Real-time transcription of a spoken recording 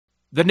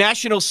The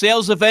national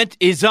sales event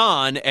is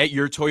on at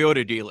your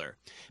Toyota dealer,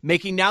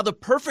 making now the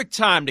perfect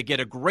time to get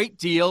a great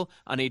deal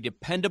on a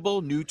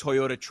dependable new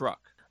Toyota truck.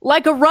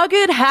 Like a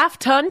rugged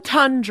half-ton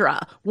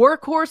Tundra,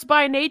 workhorse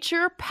by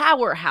nature,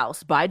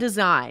 powerhouse by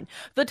design.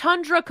 The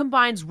Tundra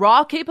combines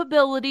raw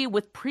capability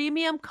with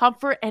premium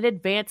comfort and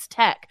advanced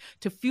tech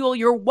to fuel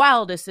your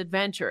wildest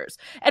adventures.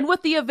 And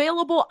with the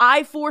available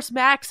iForce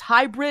Max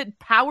hybrid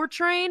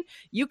powertrain,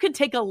 you can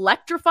take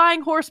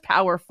electrifying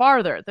horsepower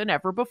farther than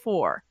ever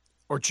before.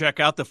 Or check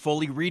out the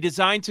fully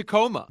redesigned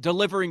Tacoma,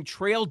 delivering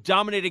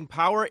trail-dominating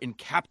power in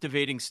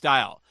captivating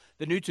style.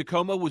 The new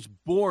Tacoma was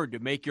born to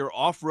make your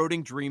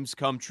off-roading dreams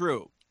come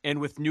true.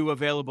 And with new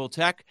available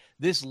tech,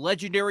 this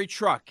legendary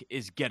truck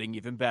is getting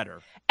even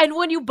better. And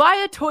when you buy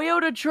a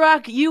Toyota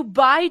truck, you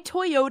buy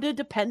Toyota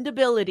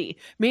dependability,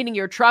 meaning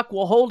your truck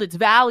will hold its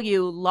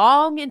value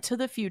long into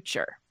the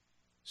future.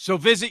 So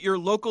visit your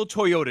local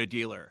Toyota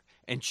dealer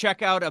and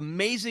check out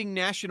amazing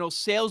national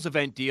sales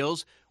event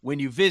deals when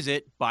you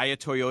visit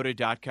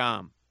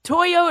buyatoyota.com.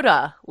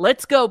 Toyota,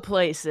 let's go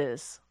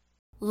places.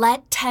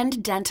 Let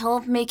Tend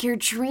Dental make your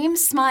dream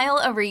smile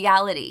a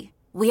reality.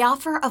 We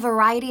offer a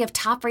variety of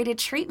top-rated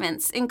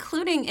treatments,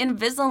 including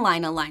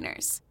Invisalign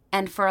aligners.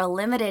 And for a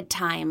limited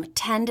time,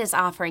 Tend is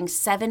offering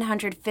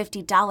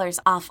 $750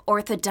 off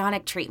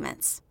orthodontic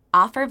treatments.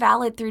 Offer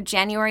valid through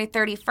January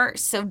 31st,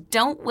 so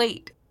don't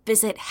wait.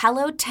 Visit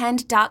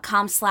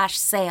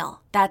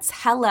hellotend.com/sale. That's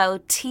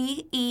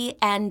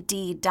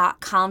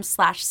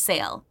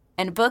hellotend.com/sale.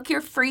 And book your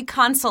free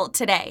consult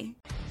today.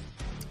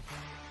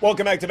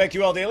 Welcome back to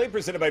BetQL Daily,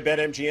 presented by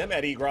BetMGM.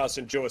 Eddie Gross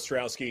and Joe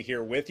Ostrowski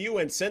here with you.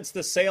 And since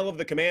the sale of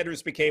the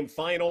Commanders became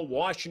final,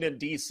 Washington,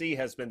 D.C.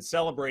 has been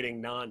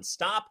celebrating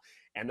nonstop.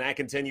 And that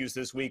continues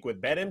this week with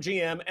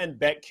BetMGM and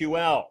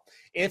BetQL.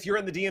 If you're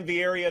in the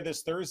DMV area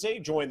this Thursday,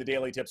 join the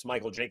Daily Tips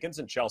Michael Jenkins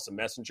and Chelsea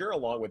Messenger,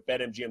 along with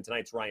BetMGM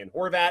Tonight's Ryan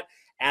Horvat,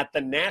 at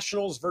the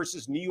Nationals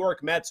versus New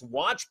York Mets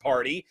watch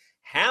party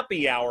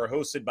happy hour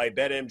hosted by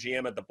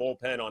BetMGM at the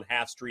Bullpen on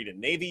Half Street and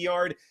Navy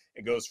Yard.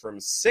 It goes from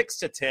 6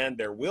 to 10.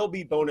 There will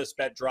be bonus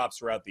bet drops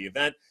throughout the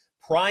event,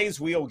 prize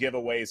wheel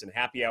giveaways, and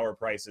happy hour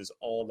prices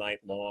all night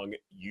long.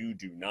 You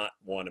do not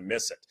want to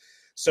miss it.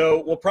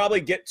 So we'll probably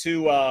get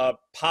to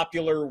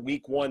popular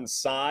week one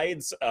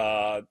sides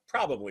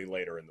probably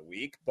later in the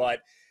week.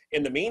 But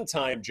in the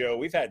meantime, Joe,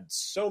 we've had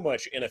so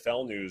much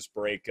NFL news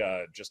break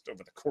just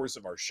over the course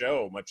of our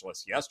show, much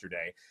less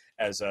yesterday,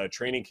 as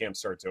training camps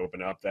start to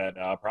open up, that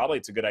probably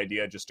it's a good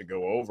idea just to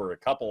go over a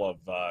couple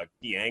of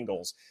key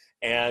angles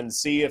and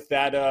see if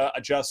that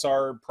adjusts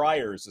our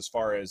priors as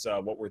far as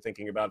what we're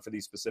thinking about for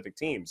these specific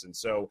teams. And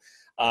so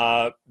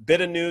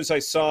bit of news I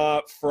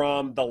saw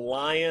from the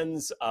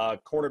Lions,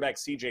 cornerback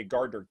C.J.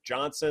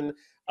 Gardner-Johnson.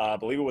 I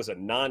believe it was a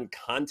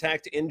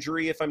non-contact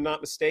injury, if I'm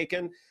not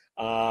mistaken.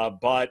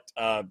 But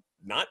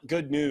not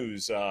good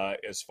news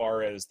as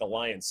far as the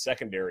Lions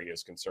secondary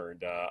is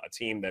concerned, a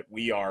team that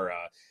we are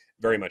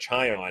very much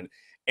high on.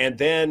 And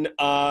then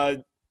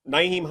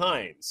Nyheim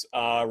Hines,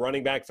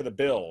 running back for the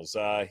Bills.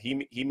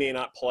 He may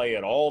not play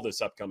at all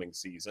this upcoming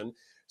season.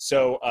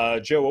 So,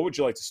 Joe, what would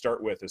you like to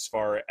start with as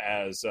far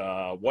as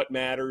what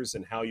matters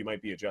and how you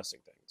might be adjusting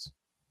things?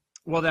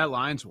 Well, that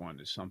Lions one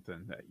is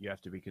something that you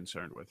have to be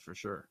concerned with for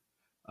sure.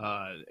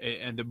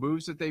 And the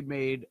moves that they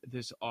made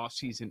this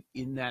offseason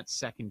in that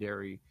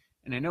secondary,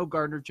 and I know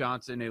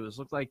Gardner-Johnson,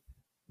 looked like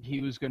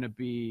he was going to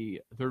be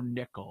their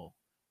nickel.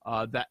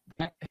 That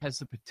has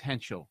the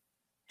potential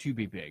to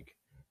be big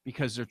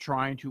because they're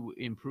trying to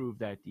improve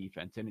that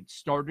defense. And it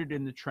started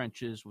in the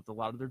trenches with a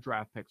lot of their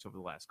draft picks over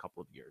the last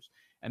couple of years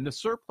and the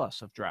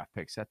surplus of draft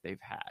picks that they've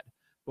had.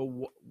 But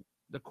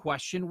the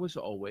question was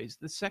always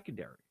the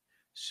secondary.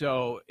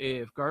 So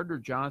if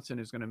Gardner-Johnson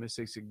is going to miss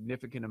a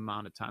significant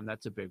amount of time,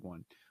 that's a big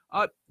one.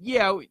 We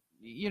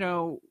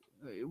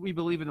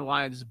believe in the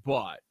Lions,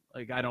 but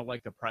I don't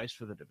like the price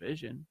for the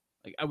division.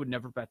 I would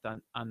never bet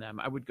on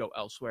them. I would go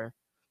elsewhere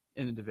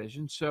in the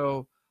division.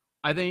 So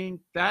I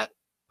think that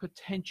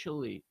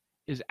potentially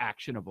is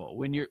actionable.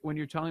 When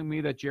you're telling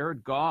me that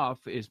Jared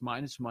Goff is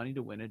minus money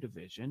to win a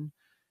division,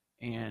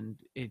 and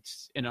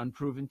it's an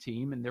unproven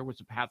team, and there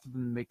was a path for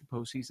them to make the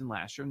postseason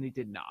last year, and they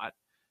did not.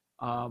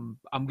 I'm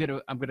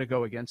gonna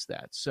go against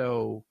that.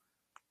 So,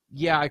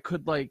 yeah, I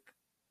could like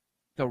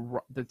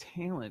the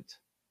talent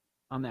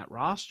on that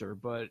roster,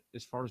 but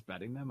as far as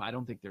betting them, I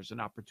don't think there's an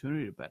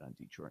opportunity to bet on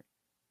Detroit.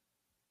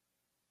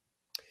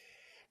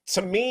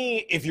 To me,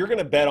 if you're going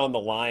to bet on the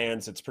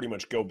Lions, it's pretty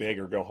much go big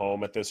or go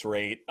home at this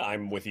rate.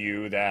 I'm with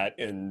you that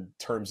in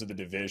terms of the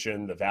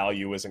division, the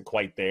value isn't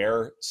quite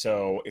there.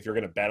 So if you're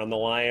going to bet on the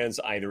Lions,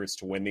 either it's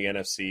to win the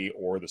NFC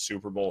or the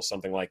Super Bowl,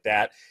 something like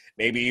that.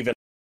 Maybe even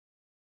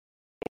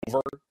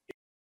over,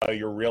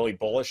 you're really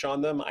bullish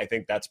on them. I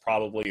think that's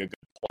probably a good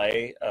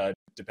play,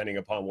 depending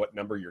upon what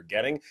number you're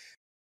getting.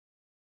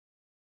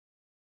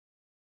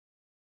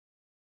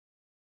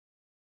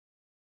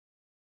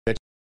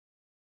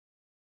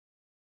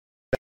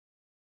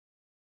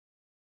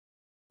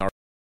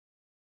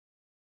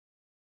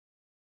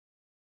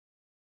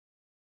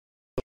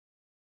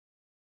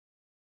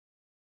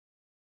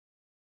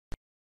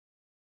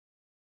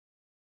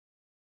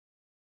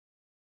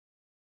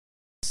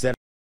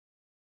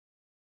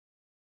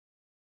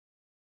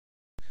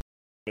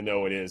 even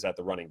though it is at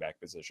the running back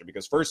position.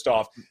 Because first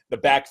off, the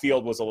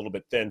backfield was a little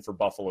bit thin for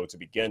Buffalo to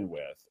begin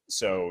with.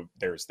 So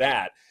there's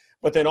that.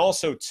 But then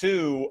also,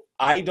 too,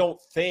 I don't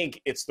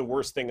think it's the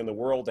worst thing in the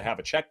world to have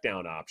a check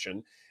down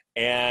option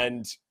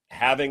and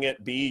having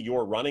it be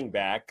your running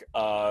back,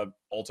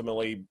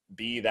 ultimately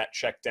be that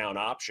check down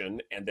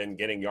option and then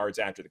getting yards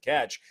after the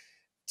catch.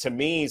 To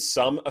me,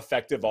 some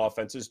effective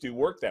offenses do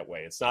work that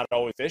way. It's not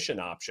always an efficient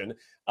option,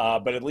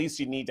 but at least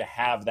you need to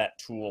have that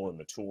tool in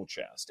the tool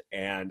chest.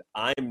 And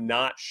I'm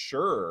not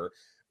sure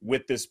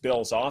with this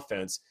Bills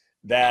offense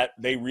that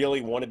they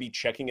really want to be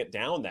checking it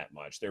down that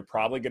much. They're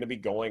probably going to be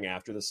going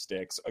after the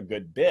sticks a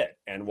good bit.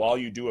 And while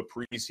you do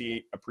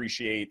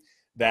appreciate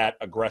that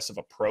aggressive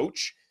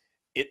approach,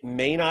 it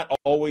may not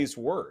always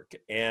work.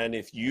 And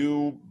if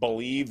you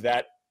believe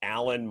that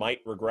Allen might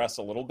regress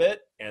a little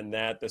bit and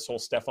that this whole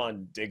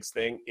Stefon Diggs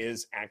thing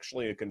is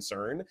actually a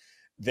concern,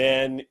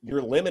 then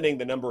you're limiting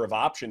the number of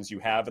options you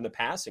have in the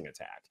passing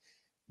attack.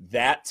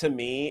 That, to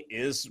me,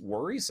 is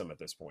worrisome at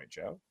this point,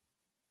 Joe.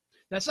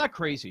 That's not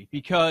crazy,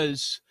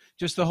 because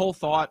just the whole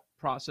thought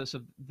process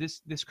of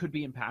this could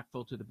be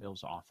impactful to the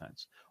Bills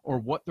offense or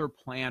what their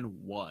plan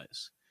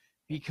was,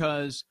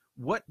 because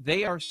what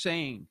they are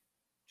saying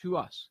to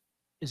us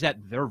is that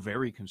they're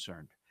very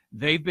concerned.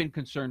 They've been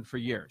concerned for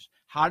years.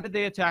 How did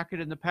they attack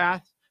it in the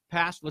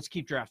past? Let's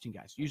keep drafting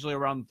guys, usually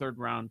around the third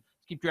round.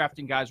 Let's keep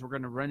drafting guys. We're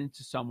going to run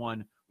into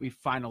someone we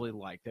finally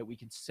like that we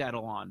can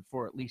settle on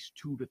for at least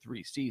 2 to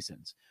 3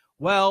 seasons.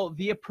 Well,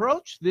 the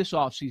approach this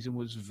offseason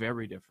was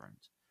very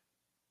different.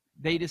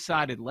 They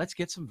decided, let's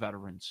get some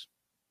veterans.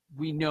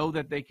 We know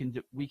that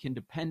we can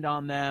depend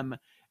on them,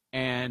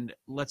 and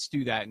let's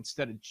do that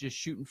instead of just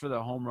shooting for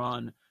the home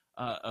run,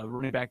 a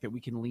running back that we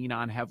can lean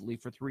on heavily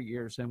for 3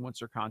 years. And once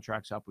their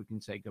contract's up, we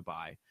can say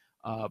goodbye.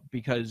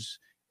 Because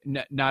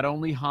not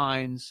only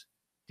Hines,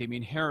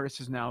 Damian Harris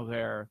is now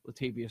there,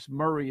 Latavius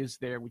Murray is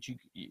there,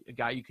 a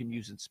guy you can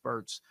use in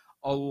spurts,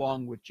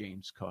 along with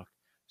James Cook.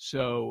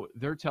 So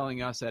they're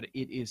telling us that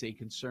it is a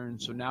concern.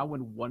 So now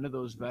when one of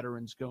those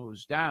veterans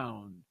goes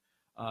down,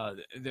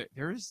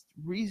 there is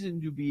reason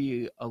to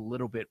be a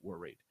little bit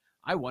worried.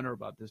 I wonder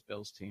about this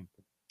Bills team.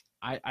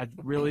 I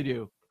really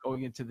do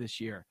going into this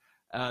year.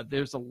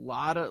 There's a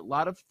lot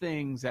of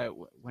things that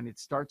when it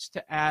starts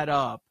to add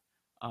up,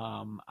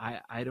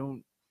 I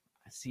don't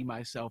see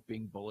myself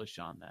being bullish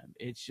on them.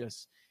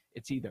 It's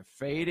either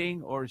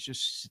fading or it's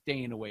just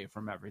staying away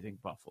from everything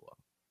Buffalo.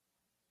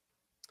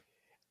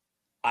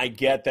 I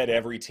get that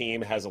every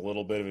team has a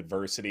little bit of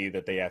adversity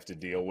that they have to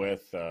deal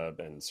with,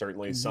 and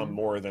certainly some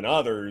more than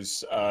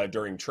others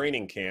during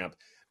training camp.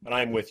 But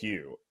I'm with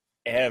you.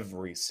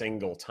 Every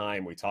single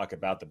time we talk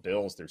about the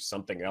Bills, there's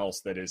something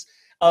else that is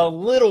a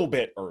little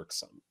bit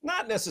irksome.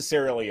 Not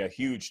necessarily a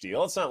huge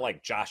deal. It's not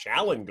like Josh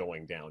Allen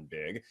going down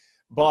big,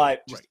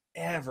 but just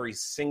every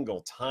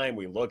single time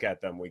we look at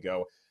them, we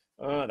go,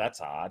 oh, that's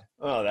odd.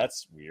 Oh,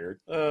 that's weird.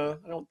 I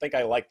don't think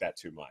I like that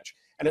too much.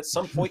 And at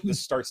some point,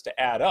 this starts to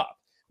add up.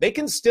 They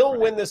can still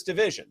win this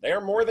division. They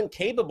are more than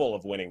capable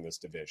of winning this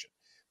division.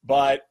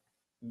 But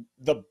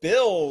the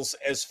Bills,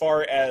 as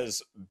far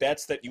as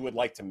bets that you would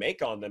like to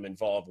make on them,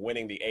 involve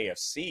winning the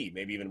AFC,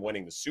 maybe even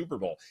winning the Super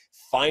Bowl,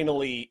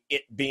 finally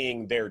it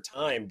being their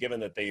time,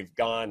 given that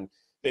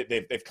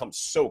they've come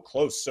so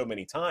close so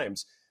many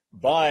times.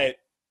 But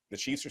the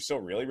Chiefs are still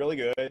really, really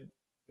good.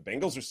 The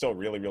Bengals are still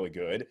really, really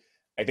good.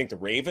 I think the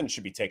Ravens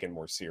should be taken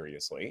more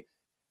seriously.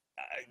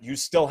 You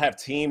still have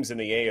teams in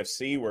the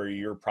AFC where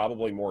you're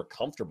probably more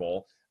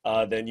comfortable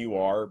than you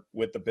are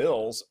with the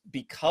Bills,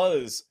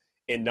 because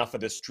enough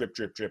of this drip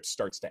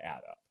starts to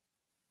add up.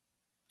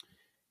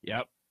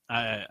 Yep,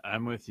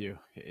 I'm with you.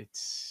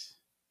 It's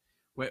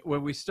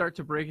when we start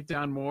to break it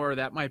down more,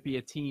 that might be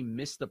a team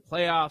miss the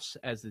playoffs,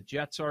 as the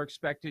Jets are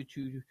expected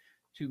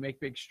to make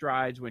big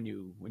strides when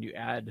you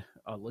add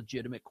a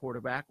legitimate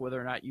quarterback. Whether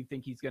or not you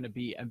think he's going to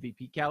be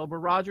MVP caliber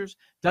Rodgers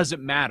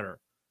doesn't matter.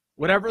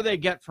 Whatever they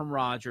get from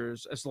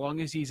Rodgers, as long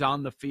as he's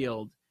on the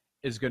field,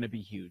 is going to be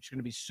huge. It's going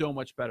to be so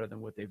much better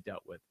than what they've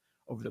dealt with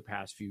over the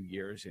past few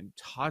years, and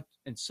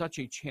such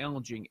a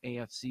challenging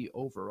AFC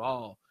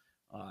overall.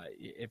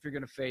 If you're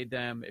going to fade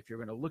them, if you're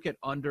going to look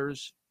at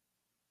unders,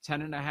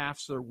 10.5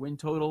 is their win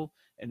total,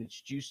 and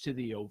it's juiced to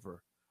the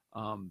over.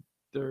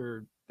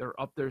 They're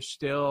up there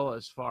still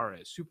as far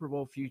as Super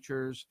Bowl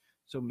futures,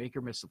 so make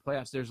or miss the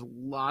playoffs. There's a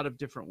lot of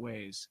different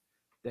ways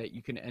that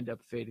you can end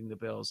up fading the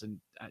Bills, and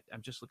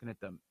I'm just looking at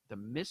the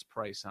miss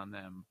price on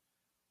them.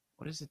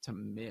 What is it to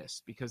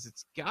miss? Because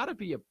it's got to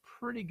be a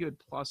pretty good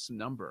plus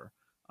number.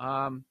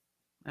 I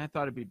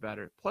thought it'd be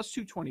better. Plus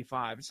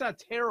 225. It's not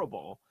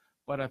terrible,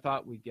 but I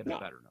thought we'd get a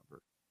better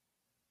number.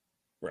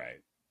 Right.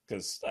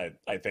 Because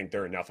I think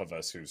there are enough of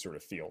us who sort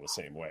of feel the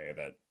same way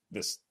that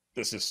this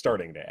is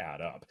starting to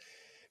add up.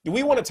 Do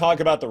we want to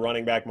talk about the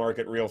running back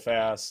market real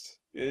fast?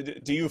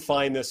 Do you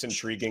find this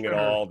intriguing at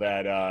all,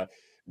 that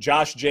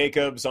Josh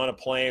Jacobs on a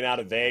plane out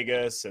of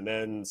Vegas, and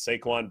then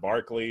Saquon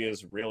Barkley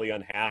is really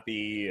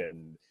unhappy,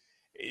 and,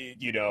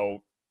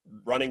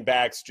 running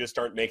backs just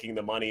aren't making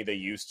the money they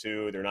used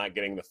to. They're not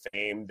getting the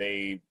fame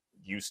they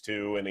used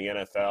to in the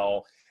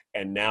NFL.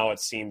 And now it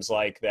seems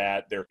like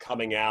that they're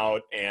coming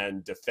out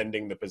and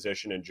defending the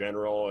position in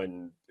general.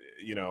 And,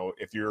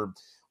 if you're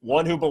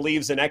one who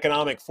believes in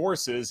economic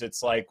forces,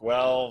 it's like,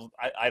 well,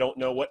 I don't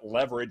know what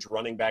leverage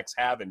running backs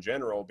have in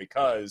general,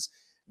 because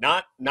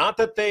not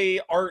that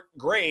they aren't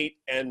great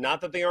and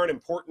not that they aren't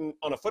important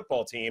on a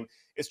football team.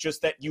 It's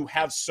just that you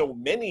have so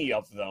many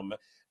of them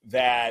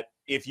that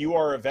if you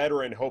are a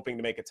veteran hoping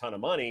to make a ton of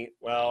money,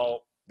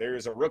 well,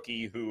 there's a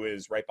rookie who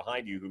is right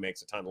behind you who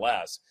makes a ton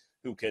less,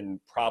 who can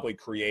probably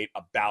create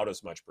about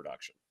as much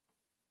production.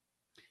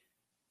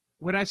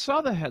 When I saw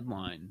the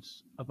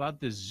headlines about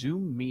the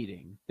Zoom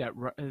meeting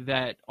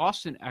that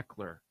Austin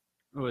Eckler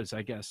was,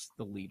 I guess,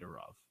 the leader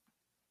of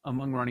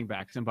among running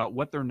backs, and about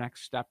what their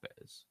next step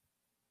is,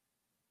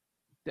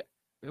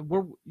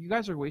 you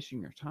guys are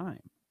wasting your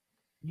time.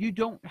 You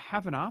don't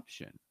have an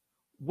option.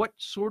 What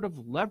sort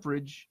of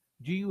leverage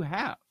do you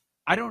have?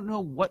 I don't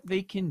know what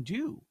they can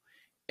do.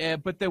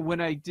 But then when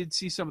I did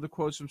see some of the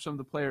quotes from some of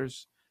the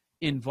players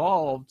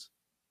involved,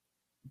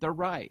 they're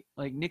right.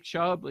 Like Nick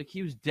Chubb,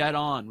 he was dead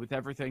on with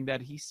everything that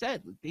he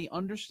said. They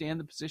understand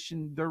the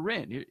position they're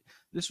in.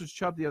 This was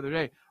Chubb the other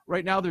day.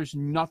 Right now, there's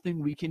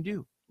nothing we can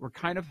do. We're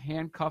kind of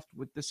handcuffed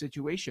with the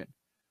situation.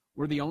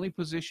 We're the only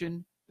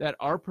position that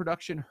our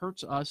production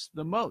hurts us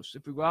the most.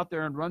 If we go out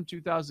there and run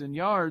 2,000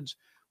 yards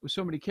with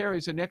so many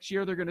carries, and next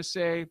year they're going to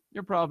say,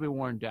 you're probably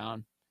worn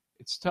down.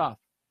 It's tough.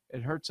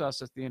 It hurts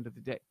us at the end of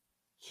the day.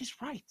 He's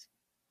right.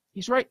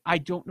 He's right. I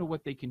don't know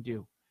what they can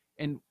do.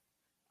 And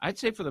I'd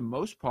say for the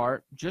most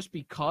part, just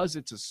because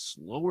it's a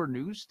slower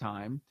news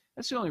time,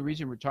 that's the only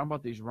reason we're talking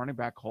about these running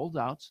back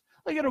holdouts.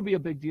 It'll be a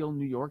big deal in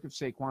New York if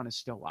Saquon is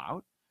still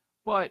out.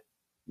 But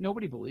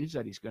nobody believes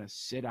that he's going to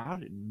sit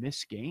out and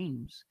miss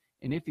games.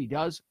 And if he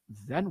does,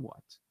 then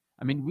what?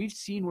 I mean, we've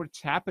seen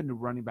what's happened to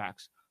running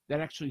backs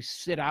that actually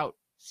sit out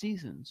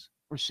seasons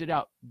or sit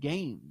out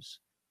games.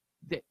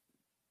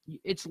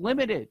 It's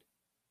limited.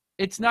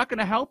 It's not going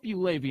to help you,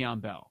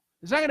 Le'Veon Bell.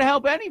 It's not going to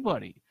help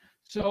anybody.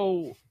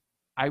 So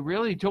I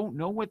really don't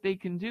know what they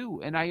can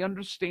do. And I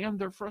understand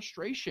their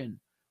frustration.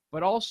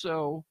 But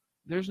also,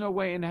 there's no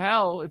way in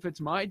hell, if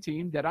it's my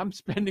team, that I'm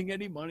spending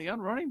any money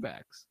on running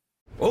backs.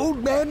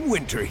 Old Man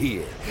Winter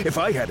here. If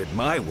I had it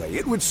my way,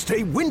 it would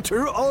stay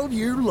winter all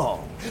year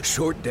long.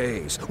 Short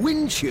days,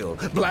 wind chill,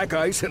 black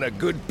ice, and a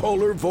good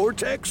polar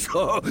vortex.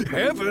 Oh,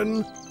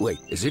 heaven. Wait,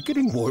 is it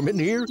getting warm in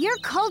here? Your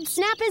cold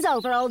snap is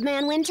over, Old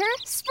Man Winter.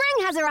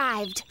 Spring has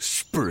arrived.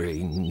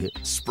 Spring.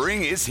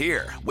 Spring is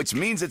here, which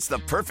means it's the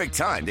perfect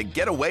time to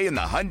get away in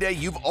the Hyundai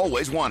you've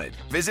always wanted.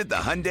 Visit the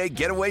Hyundai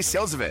Getaway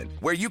Sales Event,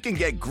 where you can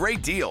get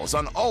great deals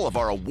on all of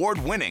our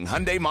award-winning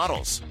Hyundai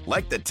models,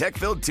 like the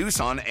tech-filled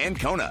Tucson and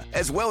Kona,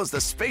 as well as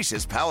the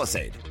spacious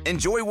Palisade.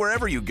 Enjoy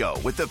wherever you go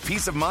with the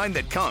peace of mind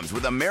that comes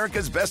with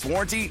America's best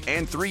warranty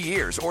and 3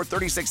 years or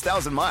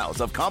 36,000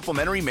 miles of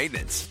complimentary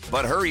maintenance.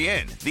 But hurry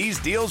in, these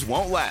deals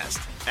won't last.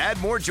 Add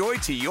more joy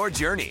to your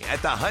journey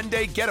at the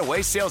Hyundai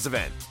Getaway Sales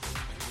Event.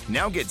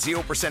 Now get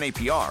 0%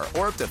 APR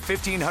or up to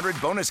 $1,500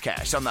 bonus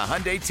cash on the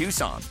Hyundai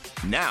Tucson.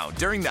 Now,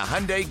 during the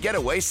Hyundai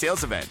Getaway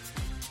Sales Event.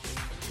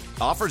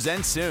 Offers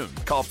end soon.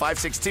 Call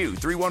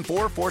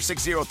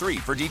 562-314-4603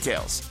 for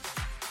details.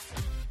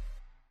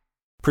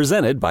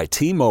 Presented by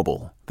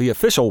T-Mobile, the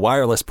official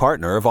wireless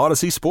partner of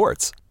Odyssey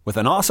Sports. With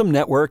an awesome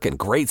network and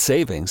great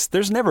savings,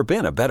 there's never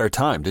been a better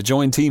time to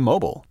join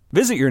T-Mobile.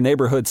 Visit your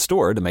neighborhood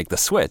store to make the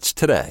switch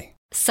today.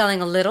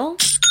 Selling a little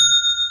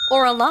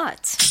or a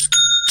lot?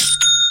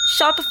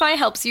 Shopify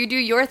helps you do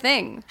your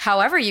thing,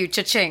 however you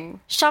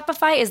cha-ching.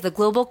 Shopify is the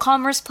global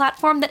commerce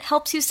platform that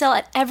helps you sell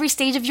at every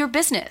stage of your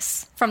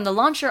business. From the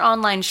launch your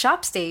online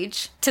shop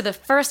stage, to the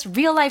first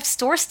real-life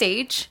store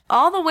stage,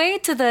 all the way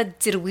to the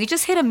did we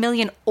just hit 1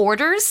 million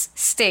orders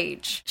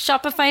stage.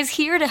 Shopify is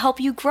here to help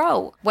you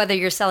grow. Whether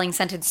you're selling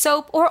scented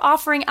soap or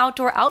offering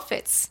outdoor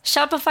outfits,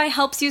 Shopify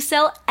helps you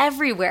sell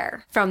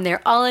everywhere. From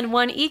their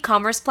all-in-one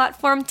e-commerce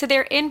platform to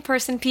their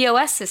in-person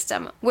POS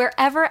system,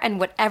 wherever and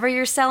whatever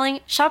you're selling,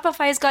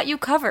 Shopify's got you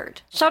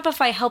covered.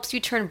 Shopify helps you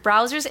turn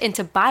browsers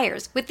into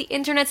buyers with the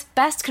internet's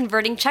best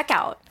converting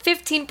checkout.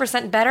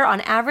 15% better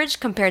on average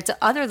compared to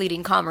other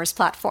leading commerce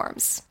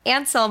platforms.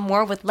 And sell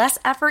more with less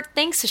effort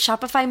thanks to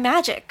Shopify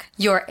Magic,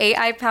 your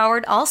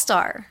AI-powered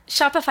all-star.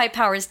 Shopify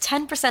powers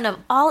 10% of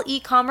all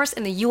e-commerce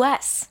in the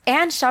US.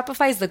 And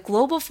Shopify is the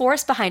global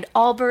force behind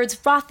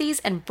Allbirds, Rothy's,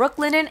 and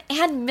Brooklinen,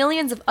 and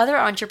millions of other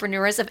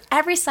entrepreneurs of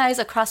every size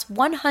across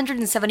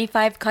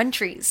 175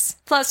 countries.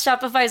 Plus,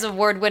 Shopify's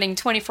award-winning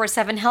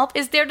 24/7 help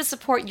is there to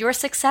support your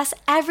success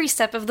every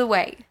step of the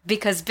way.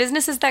 Because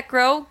businesses that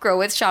grow, grow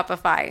with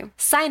Shopify.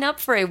 Sign up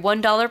for a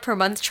 $1 per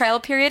month trial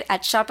period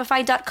at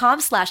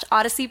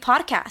shopify.com/Odyssey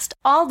Podcast,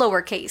 all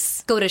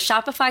lowercase. Go to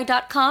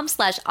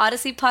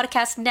shopify.com/Odyssey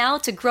Podcast now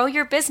to grow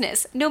your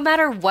business, no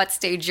matter what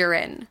stage you're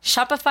in.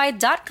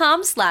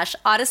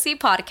 Shopify.com/Odyssey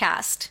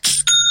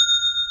Podcast.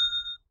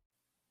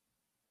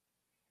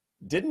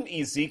 Didn't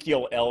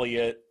Ezekiel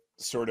Elliott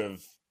sort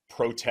of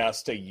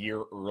protest a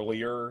year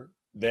earlier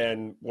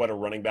than what a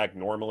running back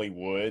normally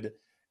would?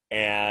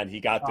 And he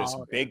got this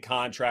big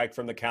contract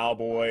from the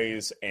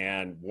Cowboys.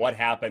 And what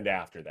happened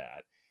after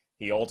that?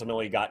 He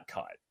ultimately got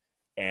cut.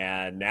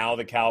 And now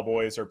the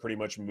Cowboys are pretty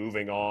much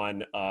moving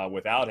on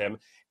without him,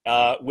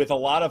 with a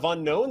lot of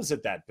unknowns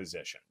at that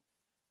position.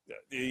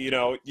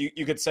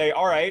 You could say,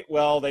 all right,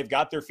 well, they've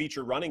got their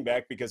feature running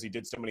back because he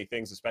did so many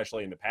things,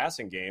 especially in the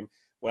passing game.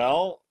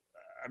 Well,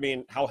 I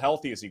mean, how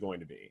healthy is he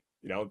going to be?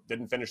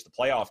 Didn't finish the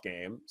playoff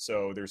game,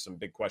 so there's some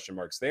big question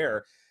marks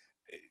there.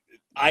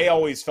 I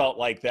always felt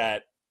like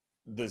that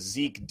the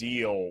Zeke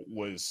deal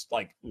was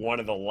like one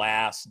of the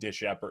last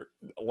ditch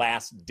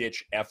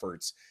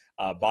efforts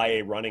by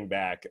a running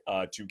back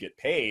to get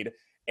paid,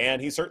 and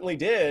he certainly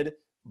did.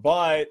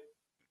 But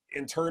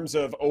in terms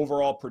of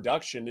overall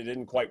production, it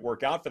didn't quite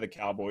work out for the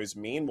Cowboys.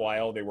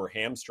 Meanwhile, they were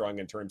hamstrung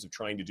in terms of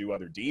trying to do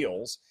other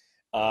deals.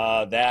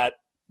 That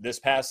this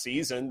past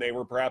season, they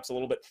were perhaps a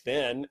little bit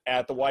thin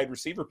at the wide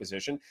receiver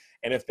position.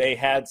 And if they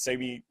had,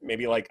 say,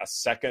 maybe like a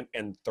second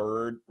and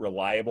third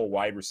reliable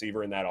wide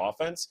receiver in that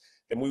offense,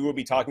 then we would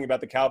be talking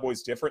about the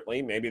Cowboys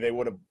differently. Maybe they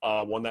would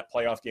have won that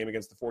playoff game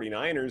against the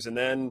 49ers. And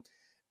then,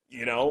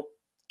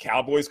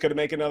 Cowboys could have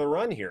made another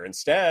run here.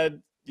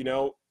 Instead,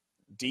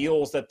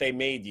 deals that they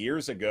made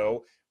years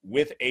ago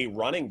with a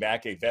running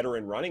back, a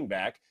veteran running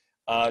back,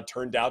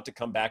 turned out to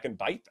come back and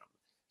bite them.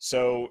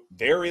 So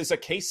there is a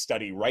case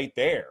study right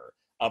there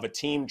of a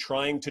team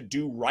trying to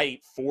do right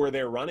for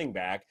their running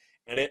back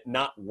and it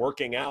not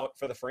working out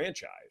for the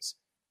franchise.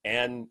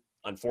 And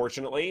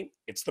unfortunately,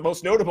 it's the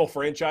most notable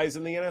franchise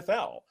in the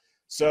NFL.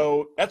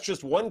 So that's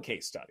just one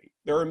case study.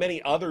 There are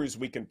many others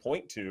we can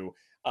point to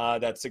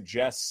that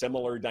suggest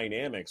similar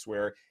dynamics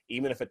where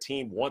even if a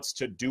team wants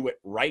to do it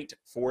right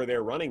for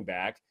their running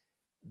back,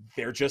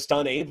 they're just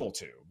unable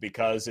to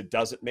because it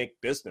doesn't make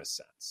business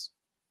sense.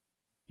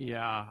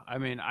 Yeah, I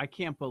mean, I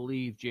can't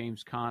believe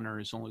James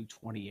Conner is only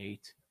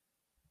 28.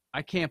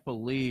 I can't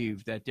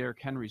believe that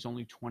Derrick Henry is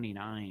only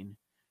 29.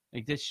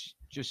 Like, this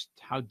just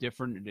how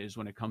different it is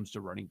when it comes to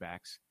running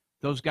backs.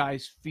 Those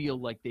guys feel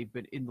like they've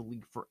been in the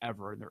league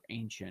forever and they're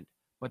ancient,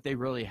 but they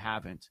really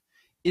haven't.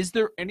 Is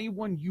there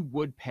anyone you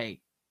would pay?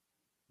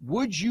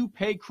 Would you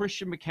pay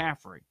Christian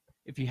McCaffrey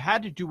if you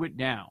had to do it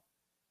now?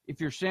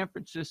 If you're San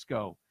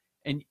Francisco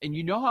and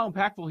you know how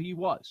impactful he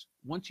was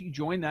once he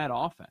joined that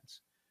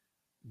offense,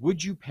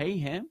 would you pay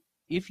him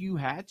if you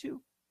had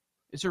to?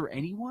 Is there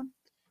anyone?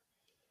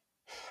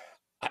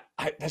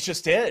 That's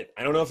just it.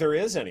 I don't know if there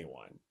is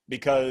anyone,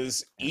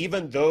 because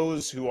even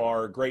those who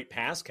are great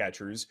pass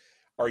catchers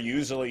are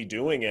usually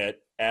doing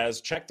it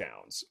as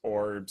checkdowns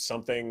or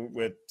something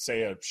with,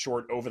 say, a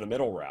short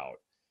over-the-middle route.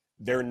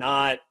 They're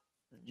not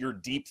your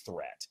deep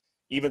threat.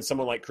 Even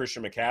someone like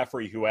Christian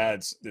McCaffrey, who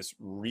adds this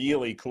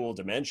really cool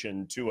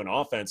dimension to an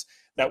offense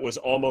that was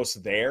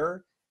almost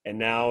there, and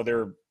now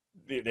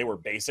they were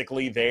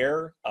basically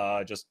there,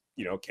 just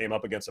came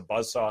up against a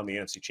buzzsaw in the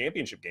NFC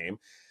Championship game.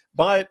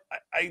 But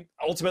I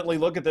ultimately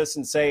look at this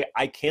and say,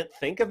 I can't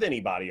think of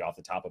anybody off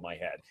the top of my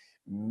head.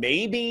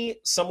 Maybe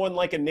someone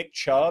like a Nick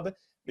Chubb,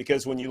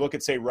 because when you look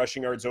at, say,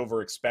 rushing yards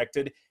over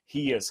expected,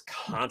 he is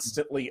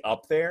constantly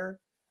up there.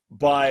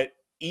 But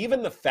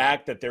even the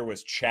fact that there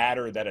was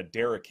chatter that a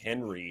Derrick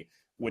Henry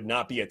would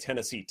not be a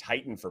Tennessee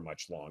Titan for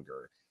much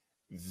longer,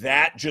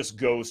 that just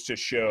goes to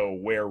show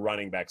where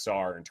running backs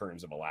are in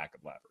terms of a lack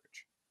of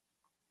leverage.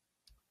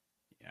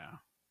 Yeah.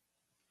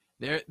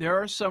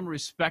 There are some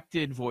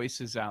respected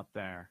voices out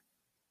there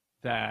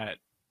that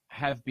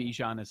have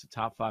Bijan as a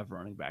top 5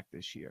 running back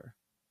this year.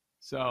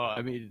 So,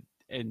 I mean,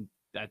 and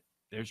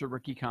there's a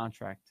rookie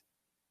contract.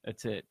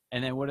 That's it.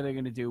 And then what are they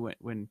going to do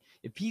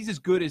if he's as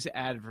good as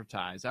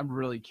advertised? I'm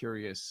really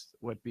curious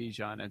what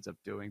Bijan ends up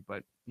doing.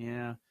 But,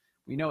 yeah,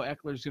 we know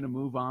Eckler's going to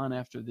move on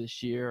after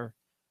this year.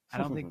 I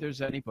don't think there's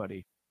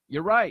anybody.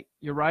 You're right.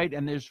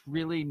 And there's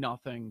really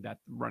nothing that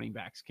running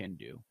backs can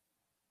do.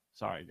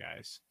 Sorry,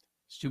 guys.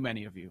 It's too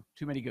many of you.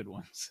 Too many good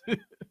ones.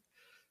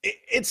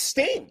 It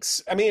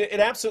stinks. I mean, it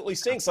absolutely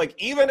stinks. Like,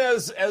 even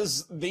as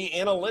the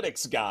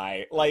analytics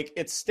guy, like,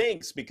 it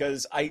stinks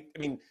because I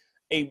mean,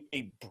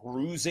 a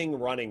bruising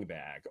running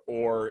back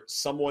or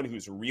someone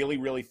who's really,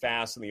 really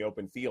fast in the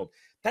open field,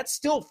 that's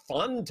still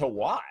fun to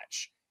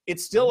watch.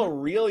 It's still a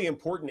really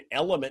important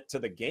element to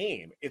the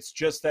game. It's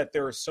just that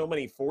there are so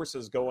many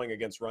forces going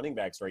against running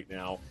backs right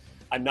now.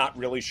 I'm not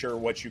really sure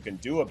what you can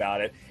do about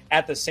it.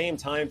 At the same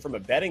time, from a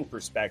betting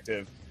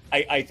perspective,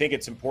 I think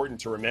it's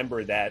important to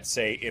remember that,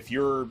 say, if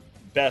your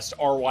best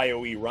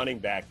RYOE running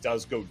back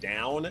does go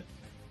down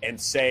and,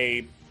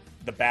 say,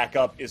 the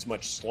backup is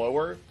much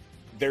slower,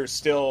 there's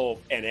still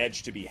an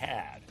edge to be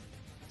had.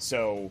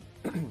 So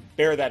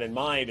bear that in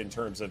mind in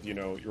terms of,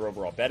 your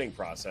overall betting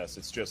process.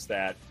 It's just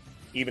that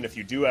even if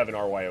you do have an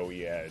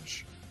RYOE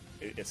edge,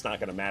 it's not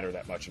going to matter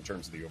that much in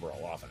terms of the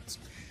overall offense.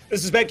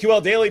 This is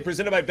BetQL Daily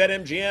presented by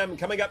BetMGM.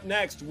 Coming up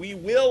next, we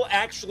will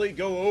actually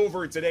go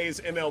over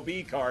today's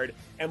MLB card,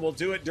 and we'll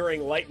do it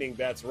during Lightning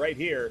Bets right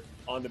here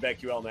on the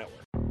BetQL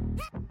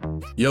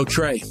Network. Yo,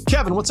 Trey.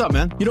 Kevin, what's up,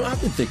 man? You know, I've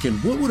been thinking,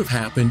 what would have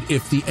happened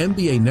if the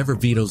NBA never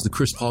vetoes the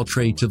Chris Paul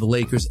trade to the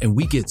Lakers and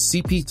we get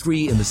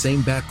CP3 in the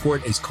same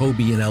backcourt as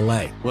Kobe in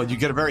LA? Well, you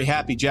get a very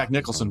happy Jack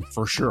Nicholson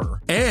for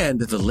sure.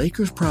 And the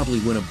Lakers probably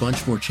win a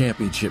bunch more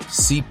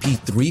championships.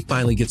 CP3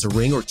 finally gets a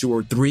ring or 2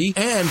 or 3,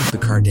 and the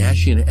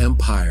Kardashian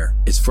empire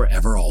is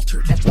forever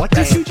altered. What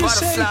did you just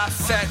say?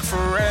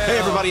 Hey,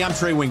 everybody, I'm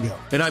Trey Wingo.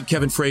 And I'm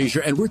Kevin Frazier,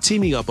 and we're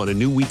teaming up on a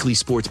new weekly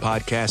sports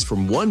podcast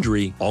from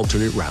Wondery,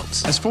 Alternate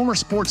Routes. As former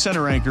Sports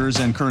Center anchors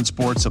and current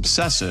sports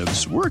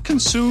obsessives, we're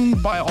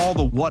consumed by all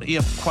the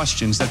what-if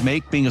questions that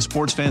make being a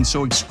sports fan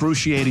so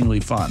excruciatingly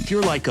fun. If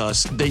you're like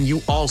us, then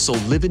you also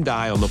live and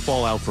die on the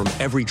fallout from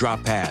every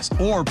drop pass.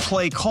 Or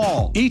play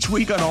call. Each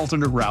week on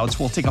Alternate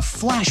Routes, we'll take a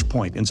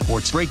flashpoint in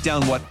sports, break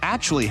down what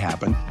actually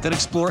happened, then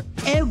explore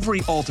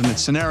every alternate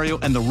scenario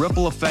and the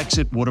ripple effects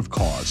it would have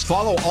caused.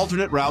 Follow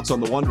Alternate Routes on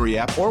the Wondery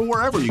app or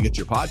wherever you get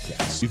your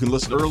podcasts. You can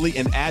listen early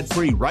and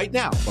ad-free right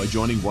now by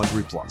joining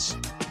Wondery Plus.